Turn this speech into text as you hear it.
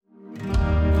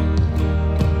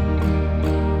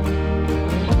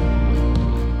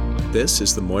This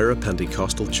is the Moira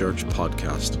Pentecostal Church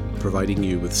podcast, providing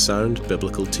you with sound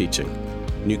biblical teaching.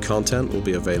 New content will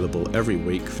be available every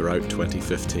week throughout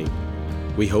 2015.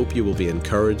 We hope you will be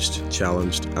encouraged,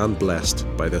 challenged, and blessed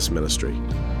by this ministry.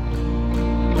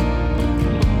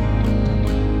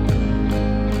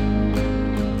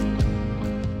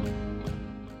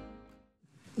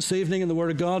 This evening in the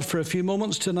Word of God for a few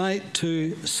moments tonight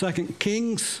to 2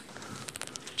 Kings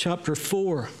chapter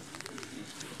 4.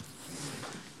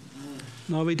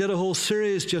 Now, we did a whole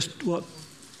series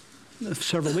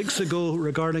several weeks ago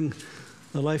regarding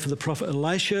the life of the prophet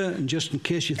Elisha, and just in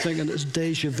case you're thinking it's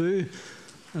deja vu,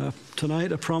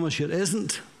 tonight I promise you it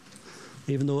isn't,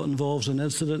 even though it involves an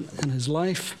incident in his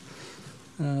life,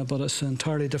 but it's an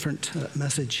entirely different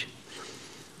message.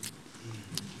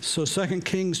 So 2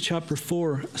 Kings chapter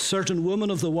 4, a certain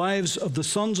woman of the wives of the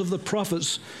sons of the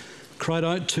prophets cried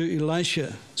out to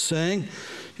Elisha, saying,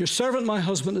 "Your servant, my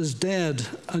husband, is dead,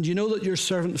 and you know that your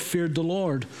servant feared the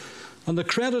Lord. And the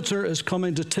creditor is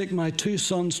coming to take my 2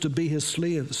 sons to be his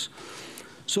slaves."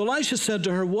 So Elisha said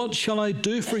to her, "What shall I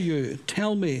do for you?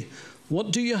 Tell me,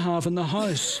 what do you have in the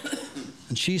house?"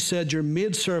 And she said, "Your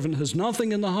maidservant has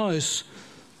nothing in the house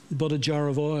but a jar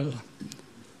of oil."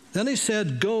 Then he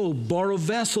said, "Go, borrow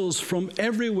vessels from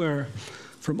everywhere,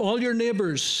 from all your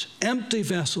neighbors, empty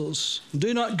vessels.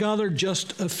 Do not gather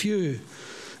just a few.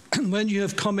 And when you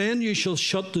have come in, you shall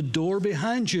shut the door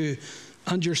behind you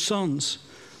and your sons.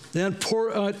 Then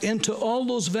pour out into all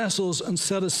those vessels and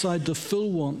set aside the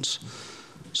full ones."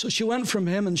 So she went from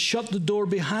him and shut the door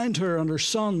behind her and her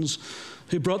sons,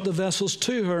 who brought the vessels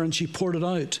to her, and she poured it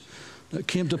out. It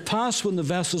came to pass when the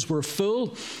vessels were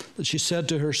full that she said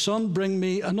to her son, "Bring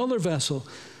me another vessel."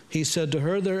 He said to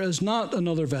her, "There is not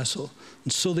another vessel."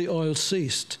 And so the oil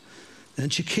ceased. Then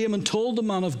she came and told the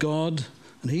man of God,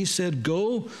 and he said,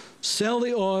 "Go, sell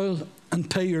the oil and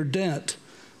pay your debt,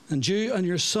 and you and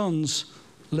your sons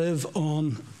live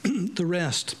on the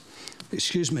rest."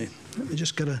 Excuse me, let me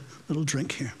just get a little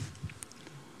drink here.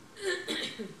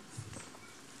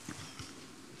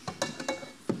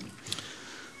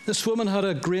 This woman had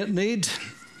a great need.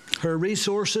 Her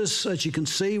resources, as you can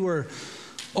see, were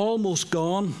almost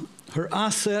gone. Her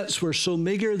assets were so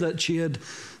meager that she had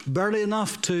barely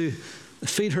enough to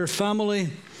feed her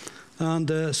family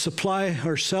and supply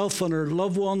herself and her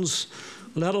loved ones,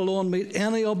 let alone meet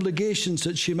any obligations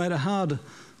that she might have had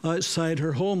outside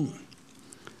her home.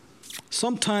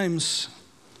 Sometimes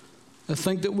I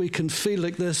think that we can feel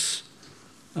like this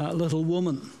little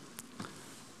woman,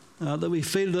 that we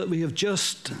feel that we have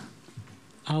just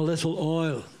a little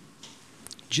oil,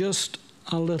 just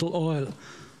a little oil.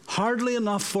 Hardly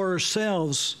enough for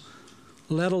ourselves,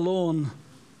 let alone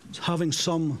having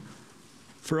some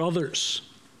for others.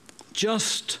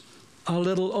 Just a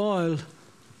little oil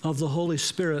of the Holy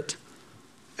Spirit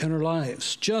in our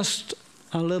lives. Just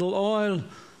a little oil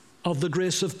of the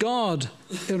grace of God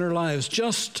in our lives.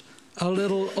 Just a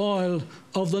little oil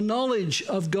of the knowledge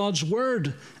of God's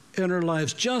Word in our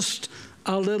lives. Just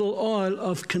a little oil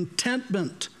of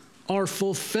contentment or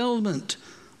fulfillment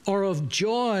or of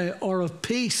joy or of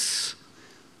peace.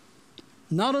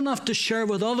 Not enough to share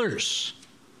with others.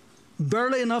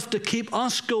 Barely enough to keep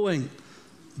us going.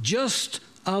 Just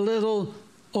a little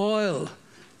oil.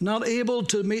 Not able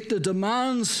to meet the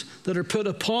demands that are put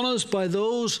upon us by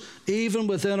those even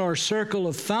within our circle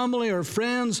of family or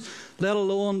friends, let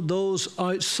alone those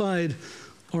outside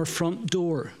our front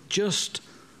door. Just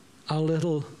a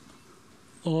little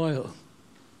oil.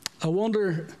 I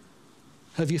wonder,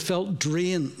 have you felt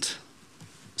drained,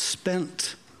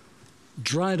 spent,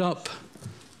 dried up?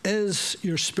 Is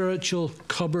your spiritual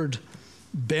cupboard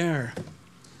bare?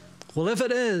 Well, if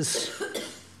it is,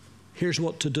 here's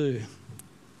what to do.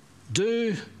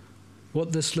 Do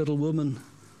what this little woman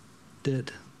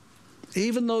did.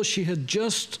 Even though she had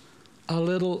just a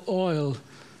little oil,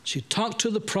 she talked to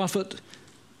the prophet.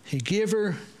 He gave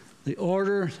her the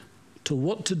order to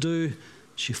what to do.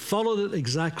 She followed it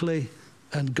exactly,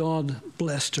 and God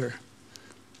blessed her.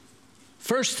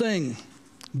 First thing,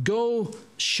 go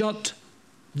shut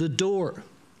the door.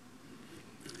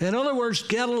 In other words,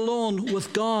 get alone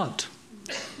with God.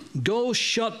 Go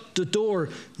shut the door.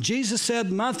 Jesus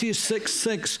said, Matthew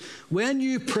 6:6, when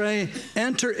you pray,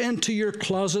 enter into your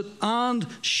closet and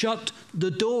shut the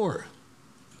door.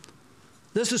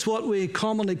 This is what we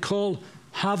commonly call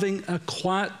having a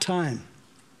quiet time.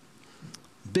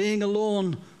 Being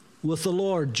alone with the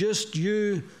Lord, just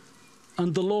you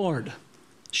and the Lord,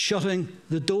 shutting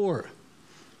the door.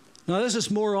 Now, this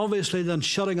is more obviously than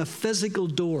shutting a physical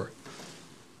door.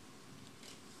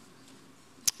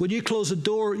 When you close a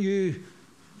door, you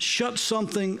shut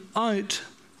something out,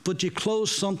 but you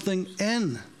close something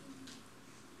in.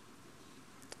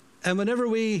 And whenever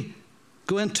we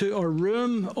go into our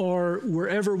room or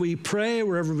wherever we pray,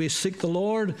 wherever we seek the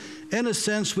Lord, in a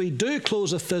sense, we do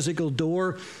close a physical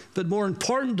door, but more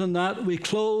important than that, we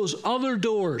close other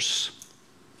doors.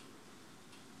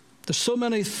 There's so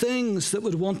many things that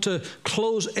would want to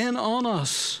close in on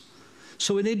us.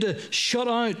 So we need to shut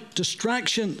out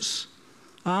distractions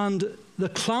and the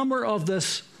clamor of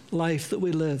this life that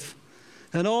we live,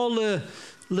 and all the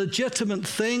legitimate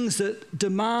things that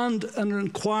demand and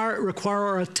require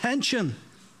our attention.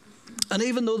 And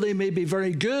even though they may be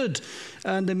very good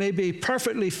and they may be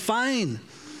perfectly fine,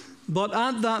 but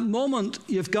at that moment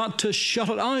you've got to shut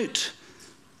it out,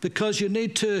 because you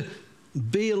need to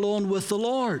be alone with the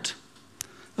Lord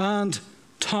and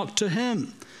talk to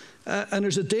Him. And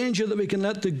there's a danger that we can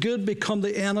let the good become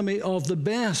the enemy of the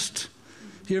best.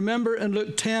 You remember in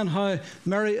Luke 10 how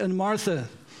Mary and Martha,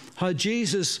 how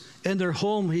Jesus in their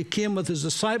home, He came with His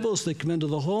disciples, they come into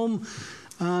the home,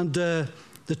 and the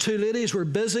two ladies were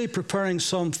busy preparing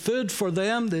some food for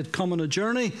them. They'd come on a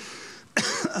journey.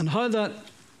 And how that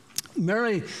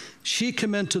Mary, she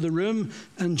came into the room,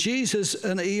 and Jesus,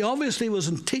 and He obviously was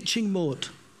in teaching mode.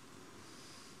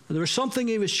 And there was something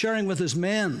He was sharing with His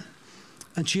men,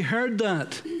 and she heard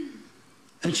that,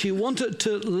 and she wanted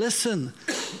to listen.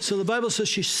 So the Bible says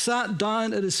she sat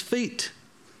down at His feet.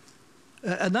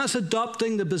 And that's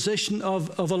adopting the position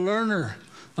of a learner,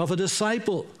 of a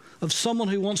disciple, of someone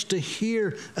who wants to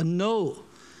hear and know.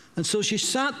 And so she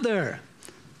sat there.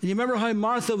 And you remember how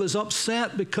Martha was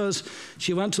upset because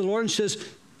she went to the Lord and says,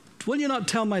 "Will you not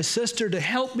tell my sister to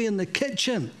help me in the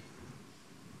kitchen?"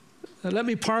 Let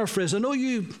me paraphrase. I know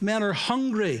you men are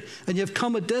hungry and you've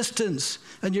come a distance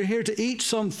and you're here to eat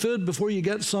some food before you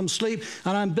get some sleep,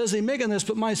 and I'm busy making this,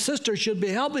 but my sister should be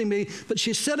helping me, but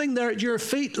she's sitting there at your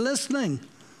feet listening.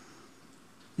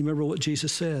 You remember what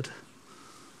Jesus said?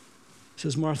 He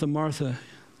says, "Martha, Martha,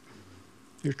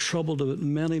 you're troubled about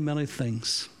many, many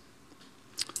things,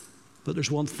 but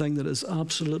there's one thing that is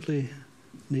absolutely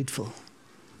needful,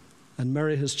 and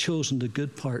Mary has chosen the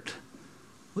good part,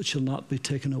 which shall not be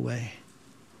taken away."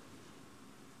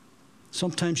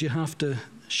 Sometimes you have to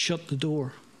shut the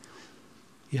door.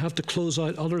 You have to close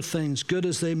out other things, good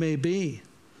as they may be,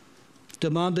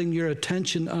 demanding your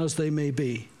attention as they may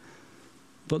be.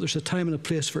 But there's a time and a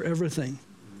place for everything.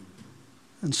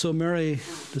 And so Mary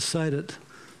decided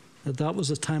that that was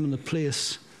the time and the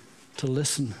place to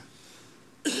listen,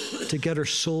 to get her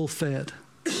soul fed,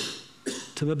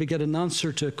 to maybe get an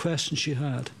answer to a question she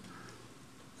had.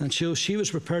 And she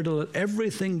was prepared to let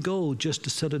everything go just to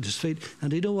sit at His feet.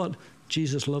 And you know what?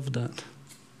 Jesus loved that.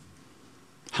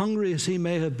 Hungry as He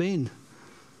may have been,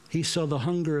 He saw the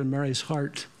hunger in Mary's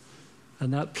heart,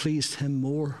 and that pleased Him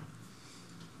more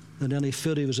than any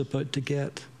food He was about to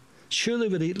get. Sure, they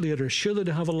would eat later. Sure, they'd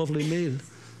have a lovely meal.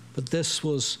 But this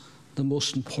was the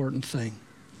most important thing.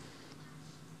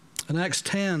 In Acts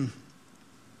 10,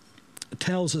 it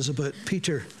tells us about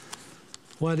Peter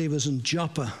while he was in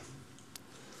Joppa.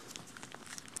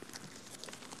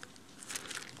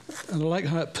 And I like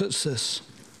how it puts this.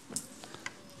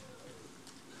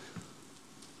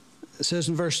 It says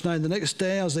in verse 9, "The next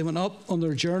day as they went up on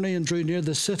their journey and drew near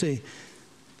the city,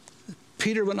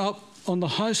 Peter went up on the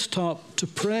housetop to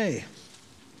pray."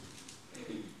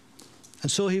 And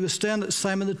so he was staying at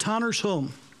Simon the tanner's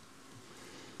home.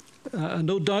 And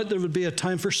no doubt there would be a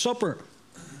time for supper.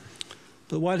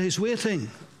 But while he's waiting,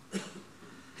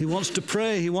 he wants to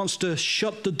pray. He wants to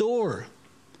shut the door.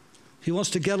 He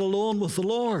wants to get alone with the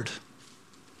Lord.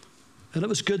 And it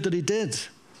was good that he did,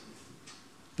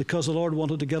 because the Lord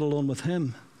wanted to get alone with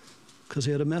him, because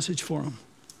He had a message for him.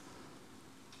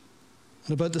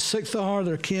 And about the 6th hour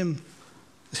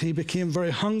he became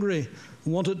very hungry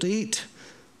and wanted to eat.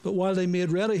 But while they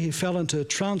made ready, he fell into a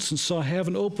trance and saw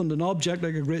heaven opened, an object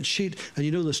like a great sheet. And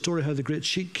you know the story how the great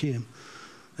sheet came.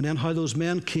 And then how those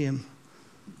men came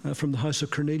from the house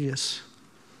of Cornelius.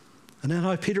 And then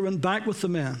how Peter went back with the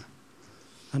men.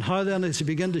 And how then, as he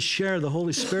began to share, the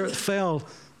Holy Spirit fell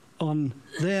on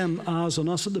them as on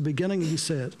us at the beginning, he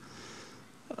said.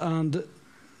 And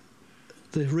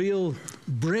the real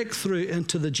breakthrough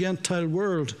into the Gentile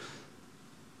world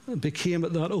became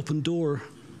at that open door,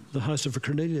 the house of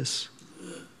Cornelius.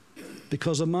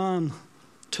 Because a man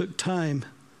took time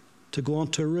to go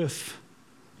onto a roof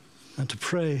and to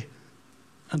pray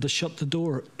and to shut the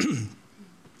door.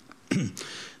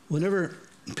 Whenever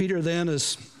Peter then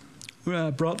is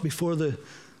brought before the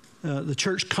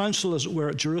church council, as it were,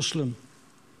 at Jerusalem,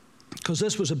 because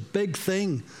this was a big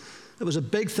thing. It was a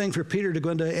big thing for Peter to go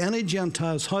into any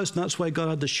Gentile's house, and that's why God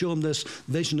had to show him this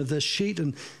vision of this sheet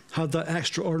and have that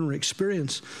extraordinary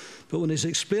experience. But when he's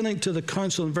explaining to the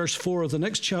council in verse 4 of the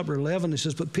next chapter 11, he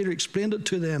says, but Peter explained it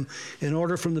to them in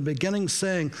order from the beginning,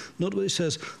 saying, note what he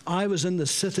says, I was in the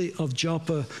city of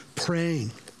Joppa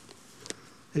praying.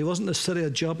 He wasn't in the city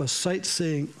of Joppa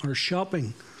sightseeing or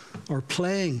shopping or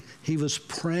playing. He was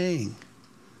praying.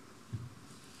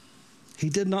 He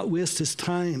did not waste his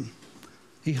time.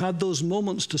 He had those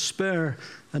moments to spare,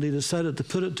 and he decided to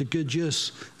put it to good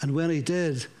use. And when he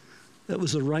did, it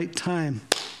was the right time,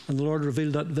 and the Lord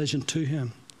revealed that vision to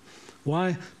him.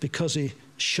 Why? Because he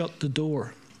shut the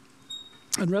door.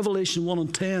 In Revelation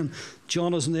 1:10,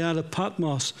 John is in the Isle of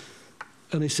Patmos,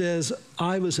 and he says,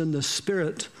 I was in the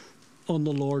Spirit on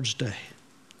the Lord's day.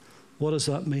 What does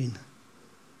that mean?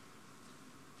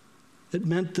 It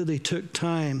meant that he took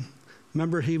time.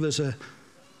 Remember, he was a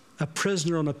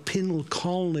prisoner on a penal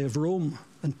colony of Rome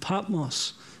in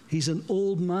Patmos. He's an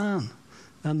old man,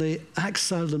 and they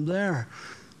exiled him there.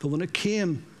 But when it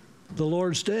came the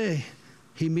Lord's day,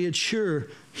 he made sure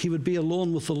he would be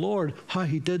alone with the Lord. How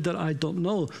he did that, I don't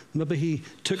know. Maybe he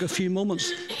took a few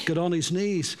moments, got on his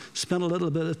knees, spent a little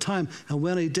bit of time, and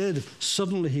when he did,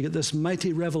 suddenly he got this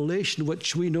mighty revelation,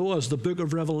 which we know as the book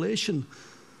of Revelation.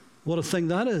 What a thing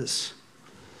that is.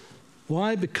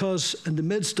 Why? Because in the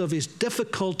midst of his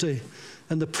difficulty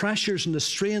and the pressures and the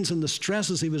strains and the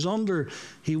stresses he was under,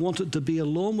 he wanted to be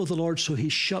alone with the Lord, so he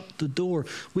shut the door.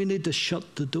 We need to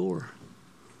shut the door.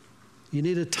 You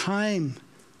need a time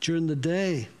during the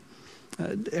day.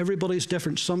 Everybody's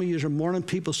different. Some of you are morning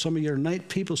people, some of you are night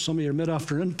people, some of you are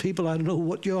mid-afternoon people. I don't know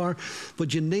what you are,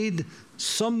 but you need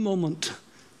some moment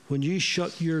when you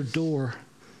shut your door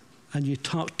and you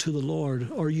talk to the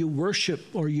Lord, or you worship,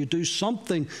 or you do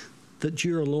something that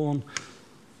you're alone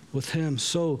with him.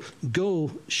 So go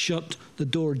shut the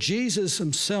door. Jesus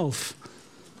himself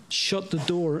shut the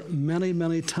door many,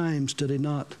 many times, did he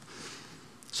not?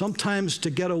 Sometimes to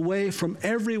get away from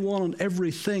everyone and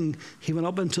everything, he went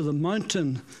up into the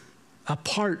mountain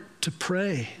apart to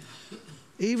pray.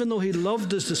 Even though he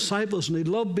loved his disciples and he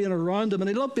loved being around them and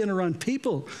he loved being around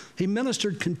people, he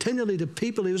ministered continually to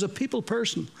people. He was a people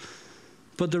person.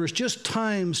 But there was just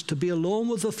times to be alone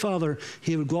with the Father.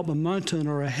 He would go up a mountain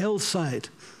or a hillside.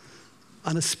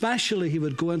 And especially he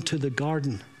would go into the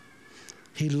garden.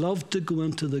 He loved to go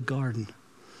into the garden.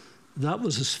 That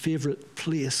was his favorite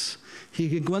place. He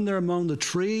could go in there among the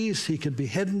trees. He could be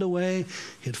hidden away.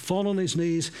 He'd fall on his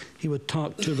knees. He would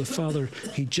talk to the Father.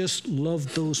 He just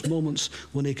loved those moments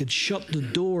when he could shut the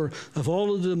door of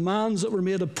all of the demands that were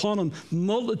made upon him.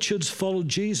 Multitudes followed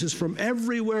Jesus from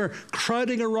everywhere,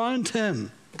 crowding around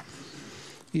him.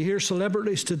 You hear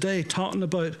celebrities today talking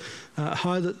about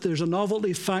how that there's a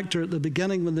novelty factor at the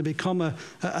beginning when they become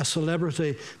a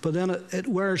celebrity, but then it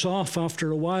wears off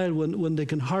after a while when they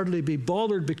can hardly be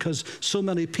bothered because so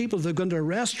many people, they've gone to a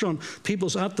restaurant,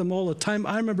 people's at them all the time.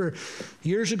 I remember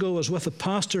years ago I was with a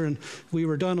pastor and we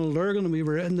were down in Lurgan and we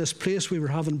were in this place, we were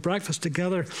having breakfast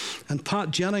together, and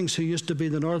Pat Jennings, who used to be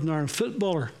the Northern Ireland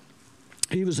footballer,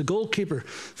 he was a goalkeeper,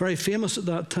 very famous at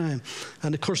that time.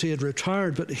 And of course he had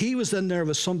retired, but he was in there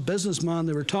with some businessman.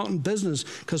 They were talking business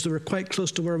because they were quite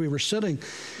close to where we were sitting.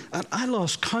 And I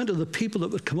lost count of the people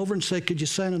that would come over and say, could you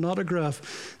sign an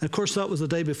autograph? And of course that was the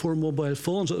day before mobile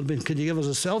phones. It would have been, could you give us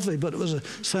a selfie? But it was a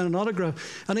sign an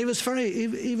autograph. And he was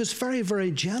very,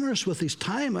 very generous with his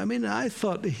time. I mean, I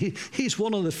thought he's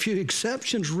one of the few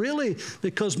exceptions really,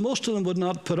 because most of them would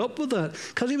not put up with that,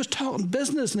 because he was talking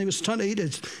business and he was trying to eat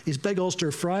his big Ulster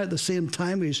fry at the same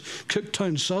time. He's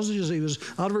Cooktown sausages. He was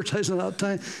advertising at that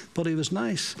time, but he was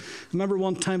nice. I remember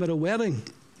one time at a wedding,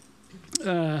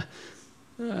 it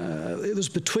was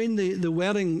between the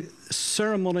wedding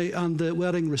ceremony and the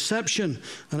wedding reception,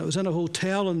 and it was in a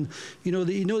hotel, and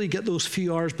you get those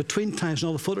few hours between times and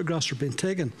all the photographs are being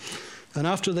taken. And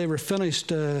after they were finished,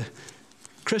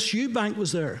 Chris Eubank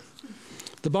was there,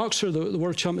 the boxer, the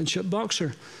world championship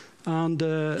boxer. And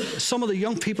some of the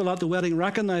young people at the wedding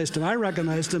recognized him. I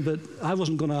recognized him, but I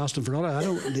wasn't going to ask him for it. I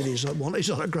don't want his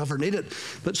autograph or need it.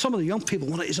 But some of the young people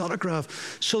wanted his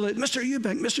autograph. So they, Mr.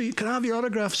 Eubank, can I have your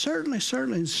autograph? Certainly.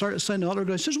 And started signing the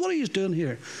autograph. He says, what are you doing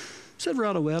here? I said, we're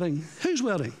at a wedding. Whose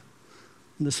wedding?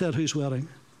 And they said, whose wedding?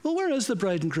 Well, where is the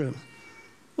bride and groom?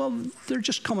 Well, they're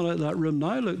just coming out of that room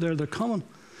now. Look, they're coming.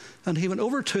 And he went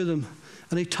over to them,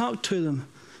 and he talked to them.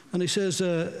 And he says,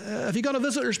 have you got a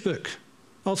visitor's book?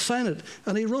 I'll sign it.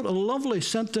 And he wrote a lovely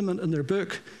sentiment in their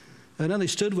book. And then he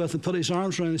stood with and put his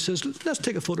arms around and he says, let's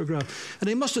take a photograph. And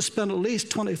he must have spent at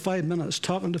least 25 minutes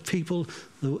talking to people,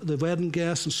 the wedding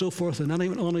guests and so forth, and then he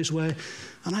went on his way.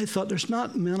 And I thought, there's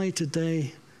not many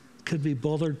today could be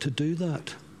bothered to do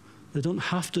that. They don't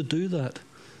have to do that.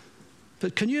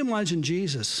 But can you imagine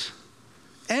Jesus?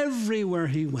 Everywhere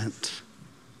he went,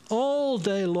 all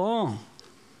day long,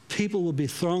 people would be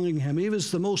thronging him. He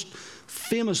was the most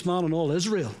famous man in all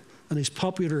Israel in his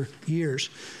popular years,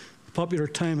 popular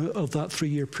time of that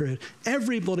 3-year period.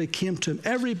 Everybody came to him.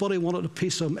 Everybody wanted a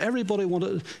piece of him. Everybody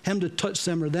wanted him to touch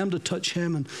them or them to touch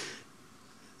him.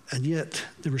 And yet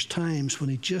there was times when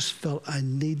he just felt, I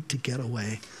need to get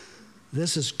away.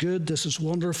 This is good. This is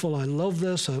wonderful. I love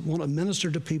this. I want to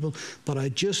minister to people, but I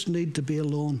just need to be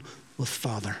alone with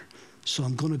Father. So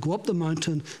I'm going to go up the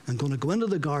mountain. I'm going to go into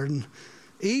the garden.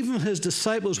 Even his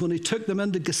disciples, when he took them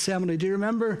into Gethsemane, do you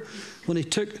remember? When he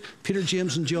took Peter,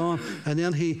 James, and John, and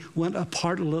then he went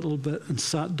apart a little bit and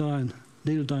sat down,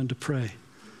 kneeled down to pray.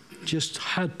 Just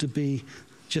had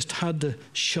to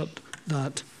shut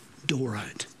that door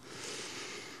out.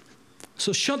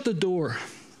 So shut the door.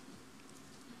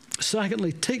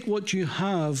 Secondly, take what you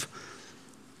have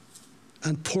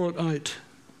and pour it out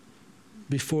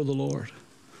before the Lord.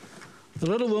 The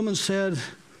little woman said,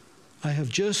 I have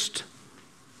just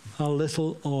a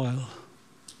little oil.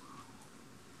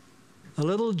 A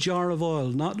little jar of oil,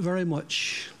 not very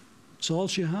much. It's all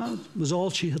she had. It was all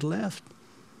she had left.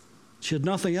 She had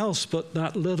nothing else but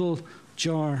that little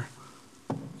jar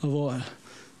of oil.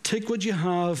 Take what you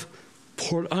have,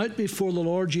 pour it out before the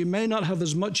Lord. You may not have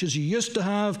as much as you used to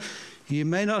have. You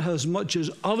may not have as much as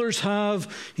others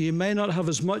have. You may not have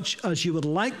as much as you would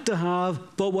like to have.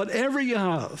 But whatever you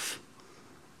have,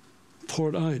 pour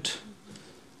it out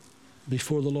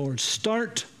before the Lord.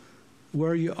 Start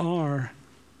where you are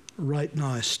right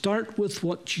now. Start with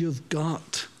what you've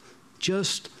got.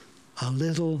 Just a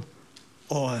little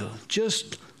oil.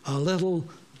 Just a little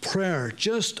prayer.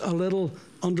 Just a little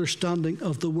understanding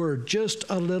of the word. Just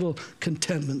a little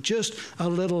contentment. Just a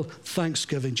little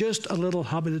thanksgiving. Just a little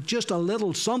happiness. Just a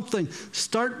little something.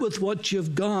 Start with what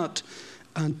you've got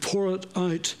and pour it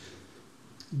out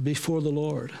before the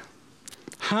Lord.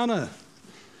 Hannah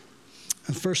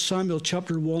in 1 Samuel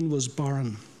chapter 1 was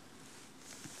barren.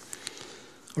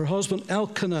 Her husband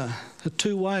Elkanah had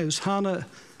 2 wives, Hannah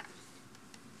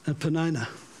and Peninnah.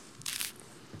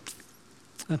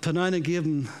 And Peninnah gave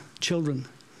him children,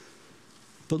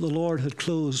 but the Lord had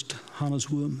closed Hannah's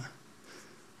womb.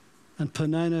 And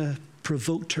Peninnah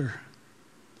provoked her.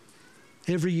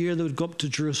 Every year they would go up to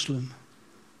Jerusalem,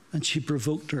 and she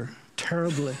provoked her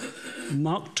terribly,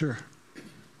 mocked her,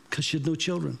 because she had no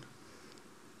children.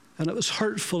 And it was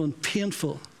hurtful and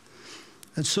painful.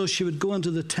 And so she would go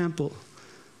into the temple,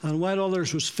 and while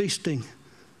others was feasting,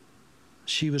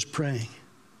 she was praying.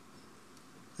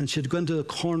 And she'd go into the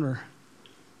corner,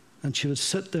 and she would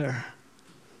sit there,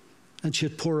 and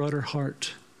she'd pour out her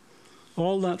heart.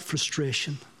 All that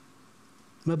frustration,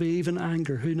 maybe even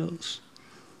anger, who knows?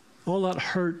 All that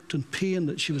hurt and pain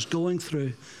that she was going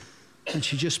through, and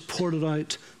she just poured it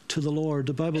out to the Lord.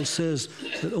 The Bible says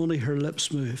that only her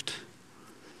lips moved.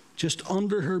 Just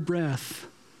under her breath,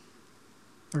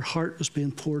 her heart was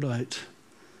being poured out.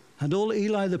 And old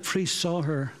Eli the priest saw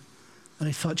her, and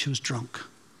he thought she was drunk.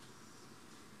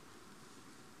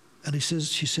 And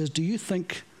she says, do you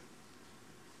think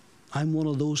I'm one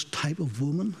of those type of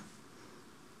women?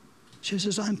 She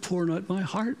says, I'm pouring out my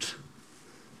heart.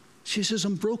 She says,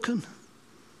 I'm broken.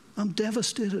 I'm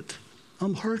devastated.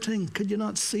 I'm hurting. Could you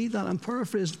not see that? I'm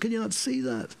paraphrasing. Could you not see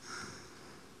that?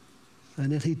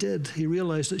 And then he did. He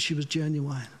realized that she was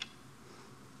genuine.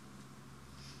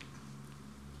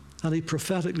 And he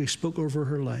prophetically spoke over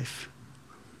her life.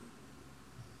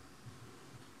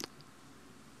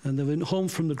 And they went home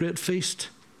from the great feast.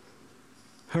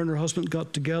 Her and her husband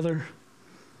got together.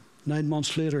 9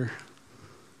 months later,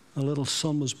 a little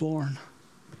son was born.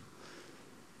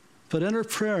 But in her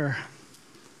prayer,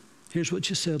 here's what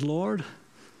she said, Lord,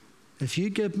 if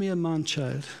you give me a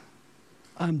man-child,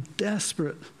 I'm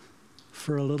desperate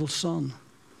for a little son.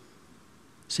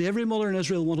 See, every mother in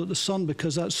Israel wanted a son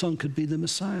because that son could be the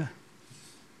Messiah.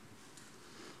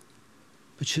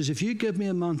 But she says, if you give me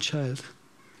a man-child,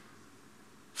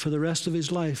 for the rest of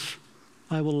his life,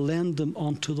 I will lend them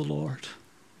unto the Lord.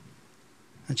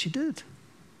 And she did.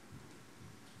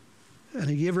 And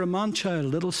he gave her a man-child,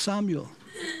 little Samuel,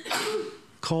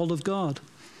 called of God.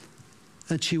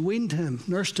 And she weaned him,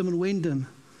 nursed him and weaned him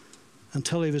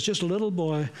until he was just a little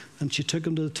boy, and she took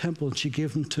him to the temple and she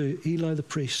gave him to Eli the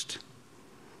priest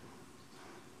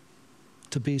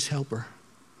to be his helper.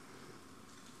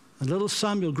 And little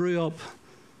Samuel grew up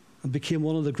and became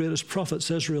one of the greatest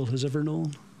prophets Israel has ever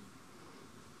known,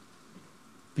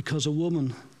 because a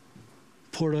woman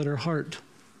poured out her heart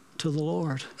to the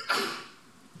Lord.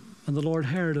 And the Lord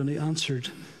heard and he answered,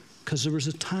 because there was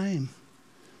a time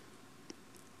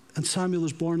And Samuel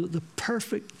was born at the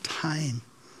perfect time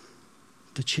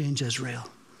to change Israel.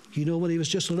 You know, when he was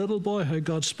just a little boy, how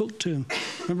God spoke to him.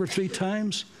 Remember 3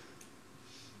 times?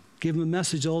 Gave him a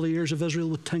message all the ears of Israel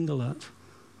would tingle at.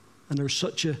 And there's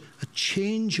such a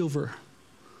changeover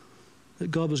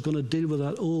that God was going to deal with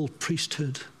that old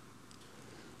priesthood.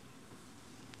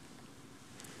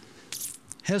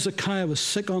 Hezekiah was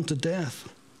sick unto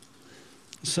death.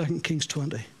 2 Kings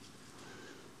 20.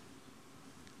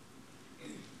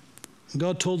 And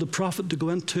God told the prophet to go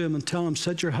into him and tell him,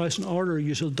 set your house in order,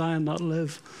 you shall die and not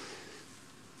live.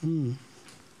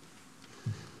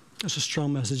 That's a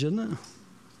strong message, isn't it?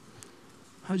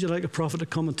 How'd you like a prophet to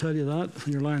come and tell you that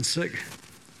when you're lying sick?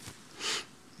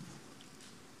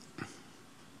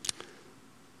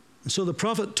 And so the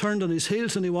prophet turned on his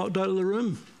heels and he walked out of the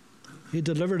room. He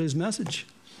delivered his message.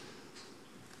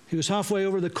 He was halfway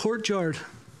over the courtyard.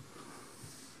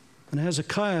 And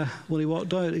Hezekiah, when he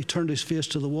walked out, he turned his face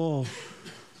to the wall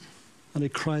and he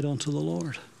cried unto the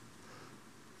Lord.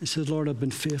 He said, Lord, I've been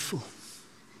faithful.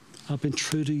 I've been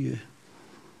true to you.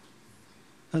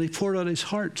 And he poured out his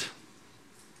heart.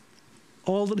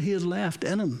 All that he had left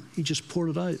in him, he just poured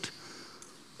it out.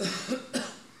 The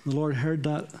Lord heard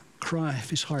that cry of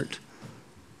his heart.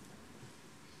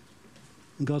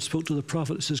 And God spoke to the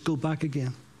prophet. He says, go back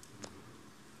again.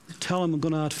 Tell him I'm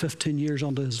going to add 15 years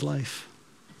onto his life.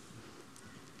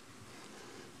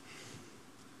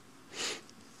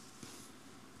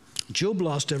 Job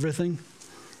lost everything.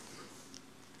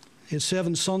 He had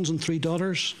 7 sons and 3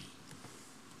 daughters.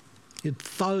 He had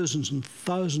thousands and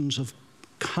thousands of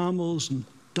camels and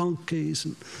donkeys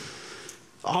and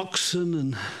oxen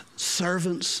and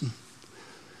servants. And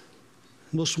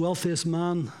the most wealthiest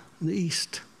man in the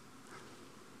East.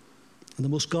 And the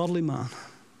most godly man.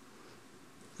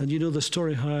 And you know the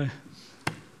story how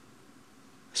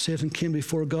Satan came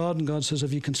before God, and God says,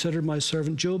 have you considered my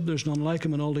servant Job? There's none like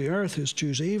him in all the earth who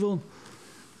eschews evil.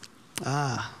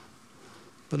 But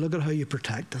look at how you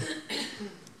protect him.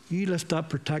 You lift that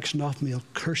protection off me, I'll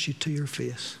curse you to your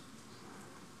face.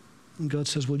 And God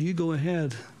says, well, you go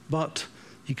ahead, but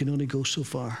you can only go so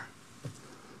far.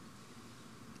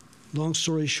 Long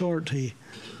story short,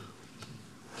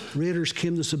 raiders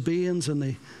came to Sabaeans and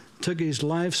they took his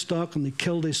livestock and they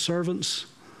killed his servants.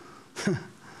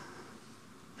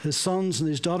 His sons and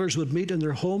his daughters would meet in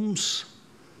their homes,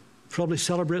 probably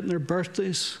celebrating their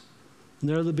birthdays. And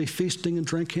there they'd be feasting and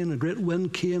drinking. A great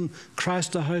wind came,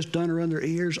 crashed the house down around their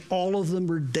ears. All of them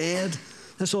were dead.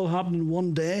 This all happened in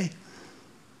one day.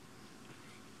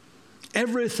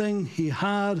 Everything he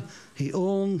had, he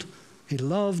owned, he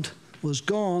loved, was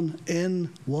gone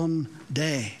in one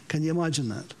day. Can you imagine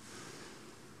that?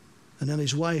 And then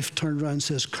his wife turned around and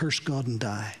says, curse God and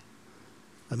die.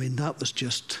 I mean, that was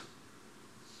just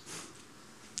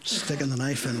sticking the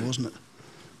knife in, wasn't it?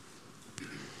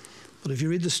 But if you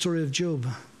read the story of Job,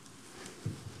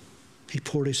 he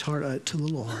poured his heart out to the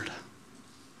Lord.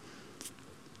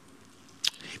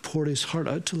 He poured his heart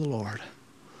out to the Lord.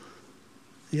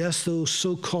 Yes, those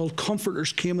so-called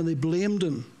comforters came and they blamed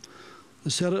him. They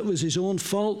said it was his own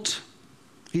fault.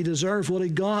 He deserved what he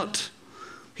got.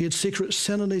 He had secret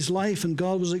sin in his life and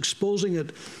God was exposing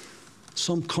it.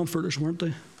 Some comforters, weren't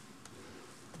they?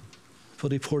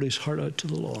 But he poured his heart out to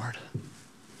the Lord.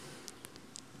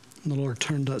 And the Lord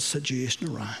turned that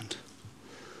situation around.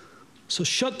 So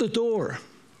shut the door.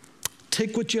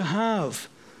 Take what you have.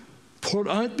 Pour it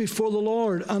out before the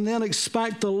Lord. And then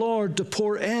expect the Lord to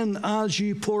pour in as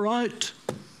you pour out.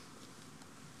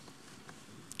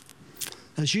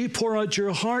 As you pour out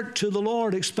your heart to the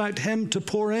Lord, expect him to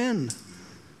pour in.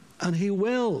 And he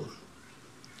will.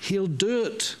 He'll do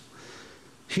it.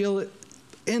 He'll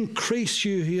increase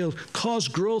you. He'll cause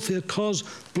growth. He'll cause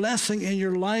blessing in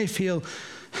your life.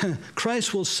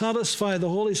 Christ will satisfy. The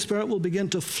Holy Spirit will begin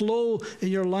to flow in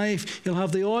your life. You'll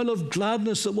have the oil of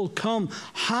gladness that will come.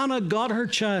 Hannah got her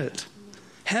child.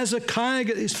 Hezekiah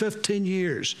got his 15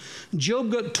 years.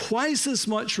 Job got twice as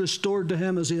much restored to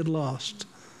him as he had lost.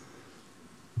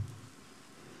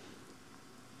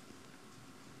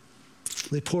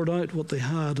 They poured out what they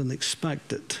had and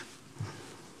expected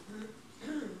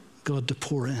God to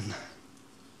pour in.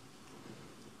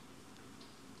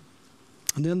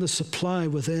 And then the supply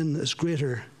within is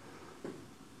greater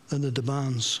than the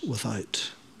demands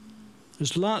without.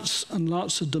 There's lots and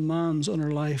lots of demands on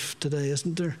our life today,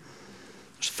 isn't there?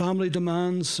 There's family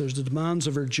demands, there's the demands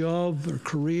of our job, our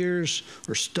careers,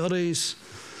 our studies,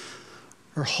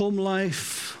 our home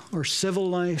life, our civil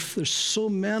life. There's so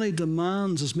many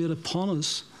demands is made upon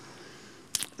us.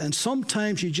 And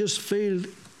sometimes you just feel,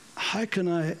 how can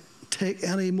I take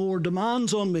any more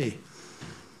demands on me?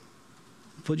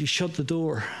 But you shut the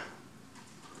door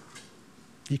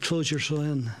You close yourself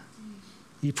in.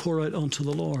 You pour out onto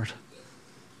the Lord.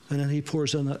 And then he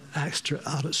pours in that extra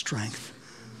added strength,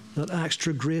 that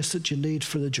extra grace that you need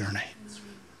for the journey,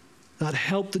 that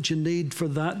help that you need for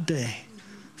that day,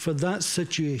 for that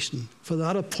situation, for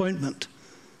that appointment.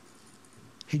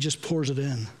 He just pours it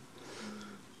in.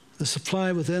 The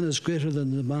supply within is greater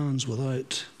than the demands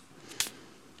without.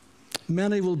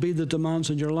 Many will be the demands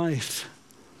in your life,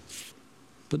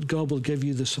 but God will give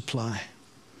you the supply.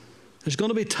 There's going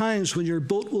to be times when your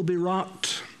boat will be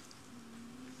rocked.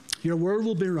 Your world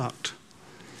will be rocked.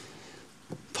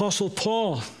 Apostle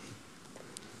Paul,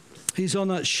 he's on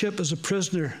that ship as a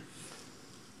prisoner.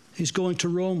 He's going to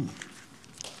Rome.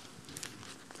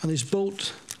 And his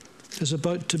boat is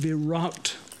about to be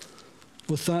rocked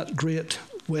with that great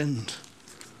wind.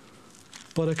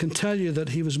 But I can tell you that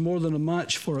he was more than a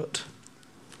match for it.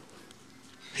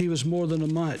 He was more than a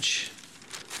match.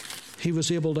 He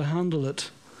was able to handle it.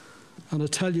 And I'll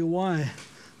tell you why.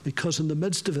 Because in the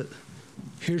midst of it,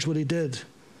 here's what he did.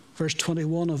 Verse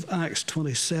 21 of Acts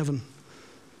 27.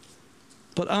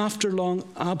 But after long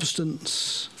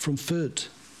abstinence from food,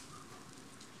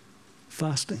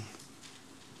 fasting,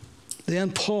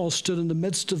 then Paul stood in the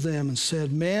midst of them and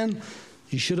said, Men,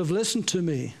 you should have listened to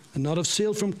me and not have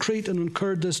sailed from Crete and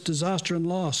incurred this disaster and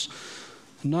loss.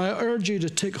 And now I urge you to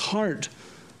take heart,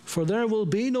 for there will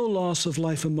be no loss of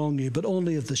life among you, but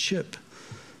only of the ship.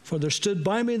 For there stood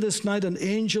by me this night an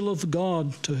angel of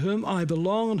God, to whom I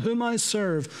belong and whom I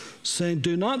serve, saying,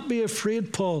 Do not be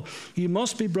afraid, Paul. You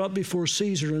must be brought before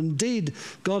Caesar. Indeed,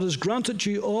 God has granted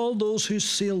you all those who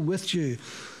sail with you.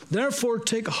 Therefore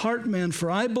take heart, men, for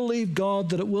I believe God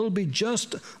that it will be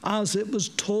just as it was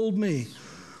told me.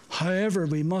 However,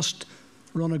 we must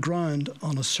run aground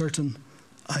on a certain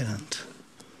island.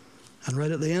 And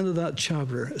right at the end of that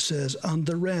chapter, it says, And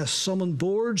the rest, some on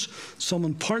boards, some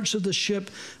on parts of the ship,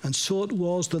 and so it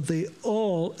was that they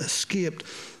all escaped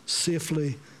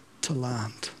safely to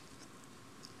land.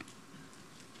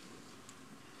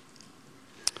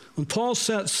 When Paul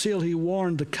set sail, he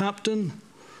warned the captain,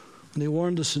 and he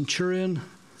warned the centurion,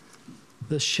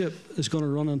 this ship is going to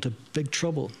run into big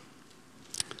trouble.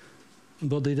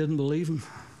 But they didn't believe him.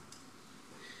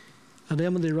 And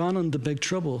then when they ran into big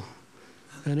trouble,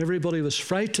 and everybody was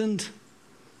frightened,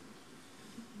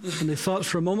 and they thought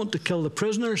for a moment to kill the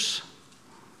prisoners.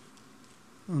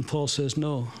 And Paul says,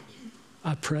 No,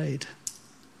 I prayed.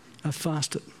 I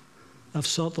fasted. I've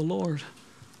sought the Lord.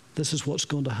 This is what's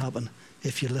going to happen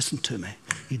if you listen to me.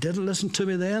 You didn't listen to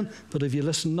me then, but if you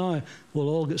listen now, we'll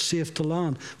all get safe to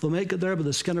land. We'll make it there by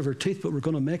the skin of our teeth, but we're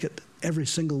going to make it, every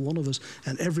single one of us.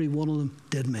 And every one of them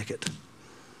did make it.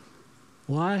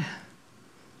 Why?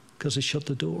 Because he shut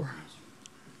the door.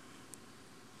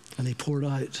 And he poured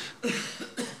out,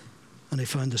 and he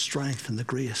found the strength and the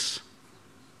grace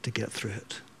to get through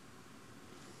it.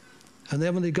 And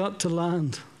then when they got to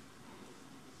land,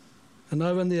 and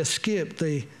now when they escaped,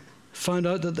 they found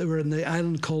out that they were in the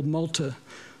island called Malta.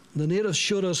 The natives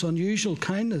showed us unusual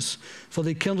kindness, for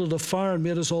they kindled a fire and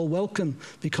made us all welcome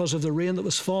because of the rain that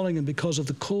was falling and because of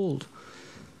the cold.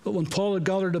 But when Paul had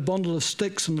gathered a bundle of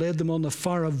sticks and laid them on the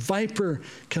fire, a viper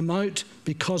came out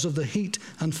because of the heat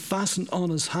and fastened on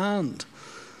his hand.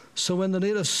 So when the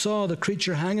natives saw the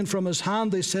creature hanging from his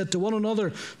hand, they said to one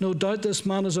another, No doubt this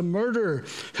man is a murderer,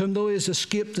 whom though he has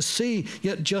escaped the sea,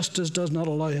 yet justice does not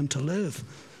allow him to live.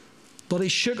 But he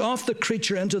shook off the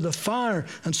creature into the fire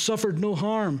and suffered no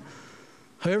harm.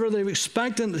 However, they were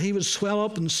expecting that he would swell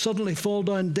up and suddenly fall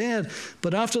down dead.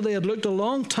 But after they had looked a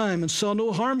long time and saw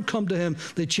no harm come to him,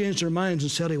 they changed their minds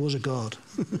and said he was a god.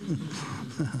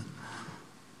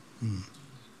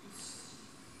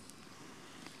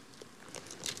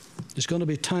 There's going to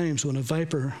be times when a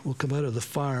viper will come out of the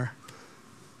fire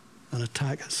and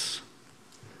attack us.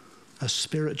 A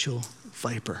spiritual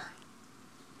viper.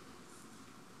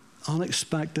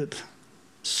 Unexpected,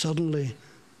 suddenly,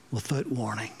 without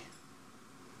warning.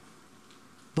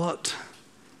 But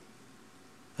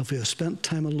if we have spent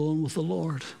time alone with the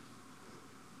Lord,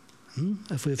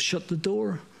 if we have shut the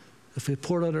door, if we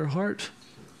poured out our heart,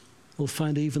 we'll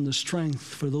find even the strength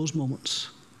for those moments.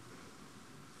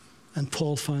 And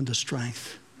Paul found the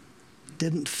strength.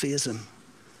 Didn't faze him.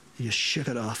 He just shook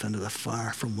it off into the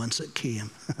fire from whence it came.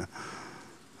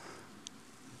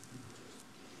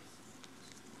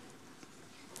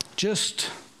 Just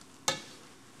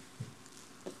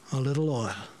a little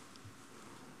oil.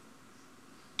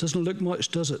 Doesn't look much,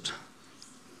 does it?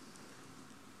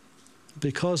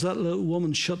 Because that little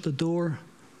woman shut the door,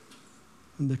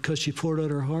 and because she poured out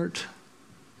her heart,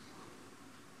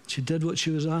 she did what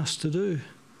she was asked to do,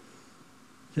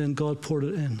 then God poured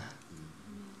it in.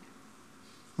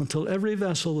 Until every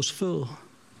vessel was full,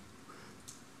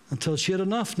 until she had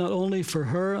enough, not only for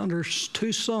her and her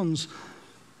 2 sons,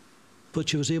 but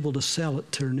she was able to sell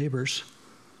it to her neighbours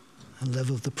and live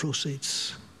of the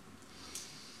proceeds.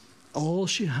 All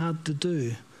she had to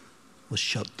do was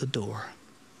shut the door.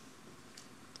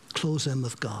 Close in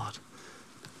with God.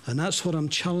 And that's what I'm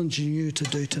challenging you to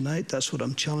do tonight. That's what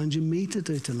I'm challenging me to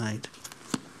do tonight,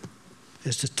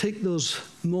 is to take those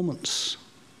moments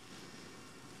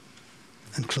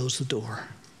and close the door.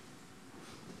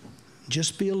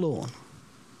 Just be alone.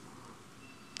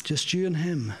 Just you and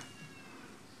him.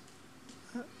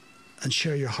 And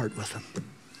share your heart with him.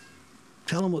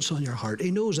 Tell him what's on your heart. He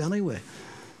knows anyway,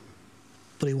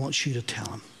 but he wants you to tell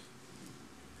him.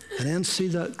 And then see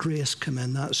that grace come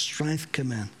in, that strength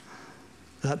come in,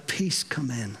 that peace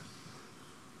come in,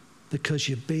 because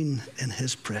you've been in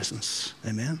his presence.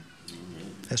 Amen?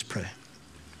 Let's pray.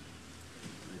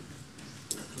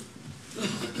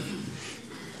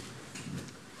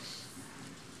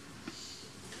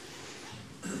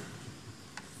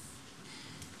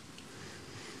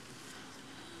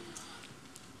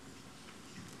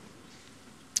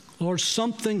 Lord,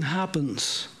 something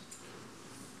happens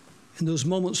in those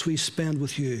moments we spend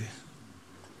with you.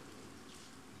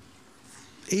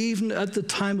 Even at the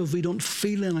time of we don't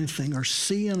feel anything or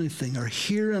see anything or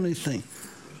hear anything,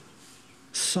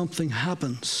 something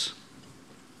happens.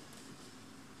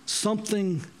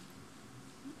 Something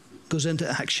goes into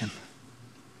action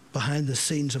behind the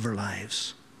scenes of our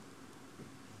lives.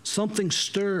 Something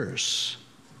stirs,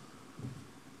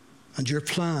 and your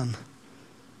plan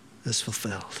is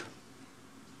fulfilled.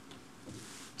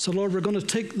 So, Lord, we're going to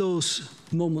take those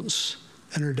moments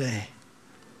in our day,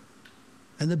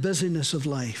 in the busyness of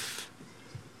life,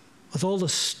 with all the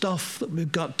stuff that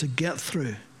we've got to get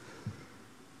through.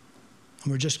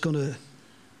 And we're just going to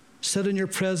sit in your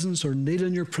presence, or kneel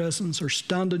in your presence, or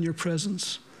stand in your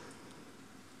presence,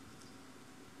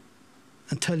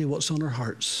 and tell you what's on our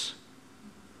hearts.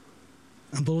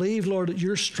 And believe, Lord, that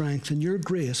your strength and your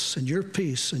grace and your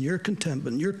peace and your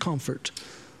contentment and your comfort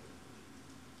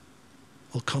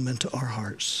will come into our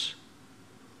hearts.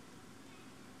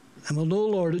 And we'll know,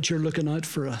 Lord, that you're looking out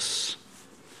for us,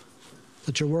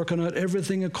 that you're working out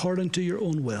everything according to your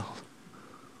own will.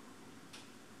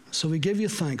 So we give you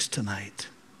thanks tonight,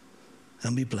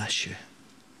 and we bless you.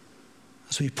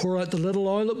 As we pour out the little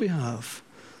oil that we have,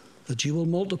 that you will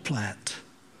multiply it,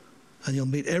 and you'll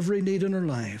meet every need in our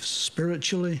lives,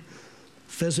 spiritually,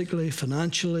 physically,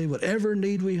 financially, whatever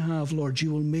need we have, Lord,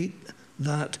 you will meet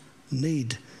that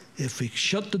need if we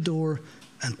shut the door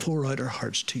and pour out our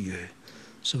hearts to you.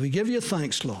 So we give you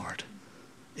thanks, Lord,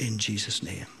 in Jesus'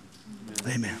 name.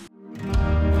 Amen.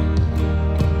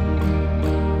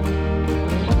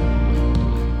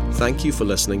 Thank you for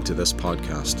listening to this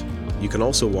podcast. You can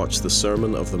also watch the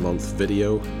Sermon of the Month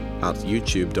video at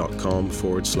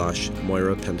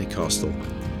youtube.com/Moira Pentecostal,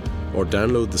 or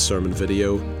download the sermon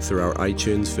video through our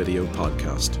iTunes video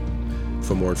podcast.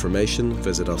 For more information,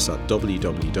 visit us at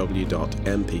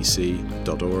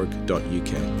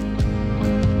www.mpc.org.uk.